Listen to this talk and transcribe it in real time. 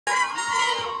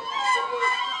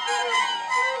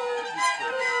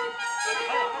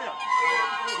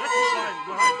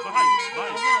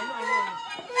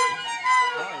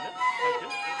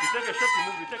Take a shot to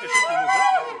move. Take a shot to move.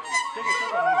 Take a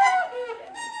shot and move.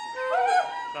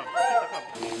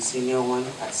 I'm in senior one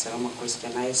at Selma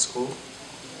Christian High School.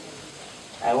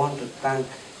 I want to thank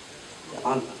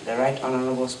the Right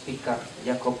Honorable Speaker,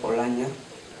 Jacob Oulanyah,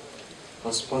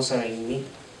 for sponsoring me.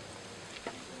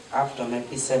 After my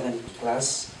P7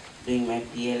 class, doing my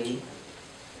PLE,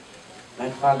 my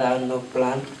father had no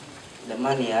plan. The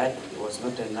money he had was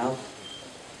not enough.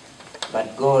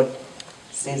 But God,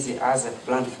 since He has a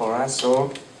plan for us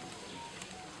all,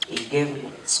 He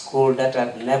gave school that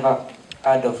I'd never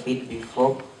heard of it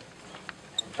before.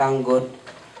 Thank God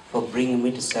for bringing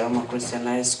me to Selma Christian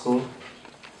High School,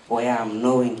 where I'm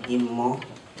knowing Him more,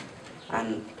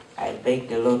 and I beg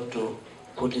the Lord to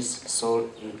put His soul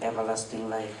in everlasting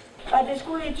life. But the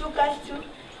school He took us to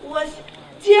was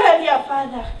dearly a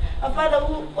father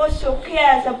who also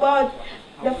cares about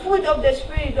the food of the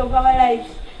spirit of our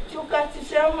lives. Took us to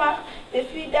Selma, they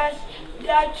feed us, they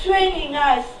are training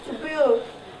us to build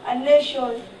a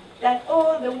nation that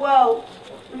all the world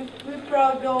will be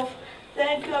proud of.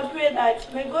 Thank you, I pray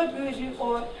that may God be with you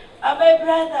all. And my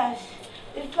brothers,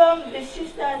 the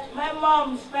sisters, my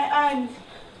moms, my aunts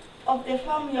of the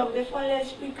family of the fallen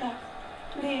speaker,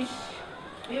 please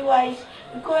be wise,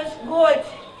 because God,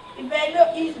 if I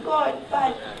know He's God,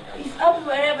 but He's up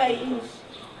wherever He is.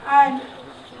 And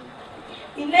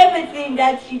in everything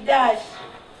that He does,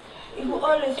 He will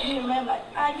always be remembered.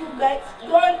 And you guys,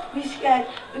 don't be scared,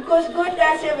 because God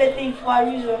does everything for a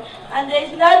reason. And there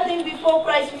is nothing before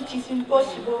Christ which is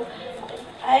impossible.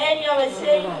 I end your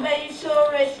saying, may His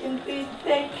soul rest in peace.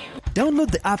 Thank you.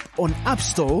 Download the app on App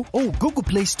Store or Google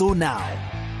Play Store now.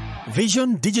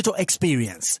 Vision Digital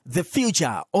Experience, the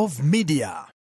future of media.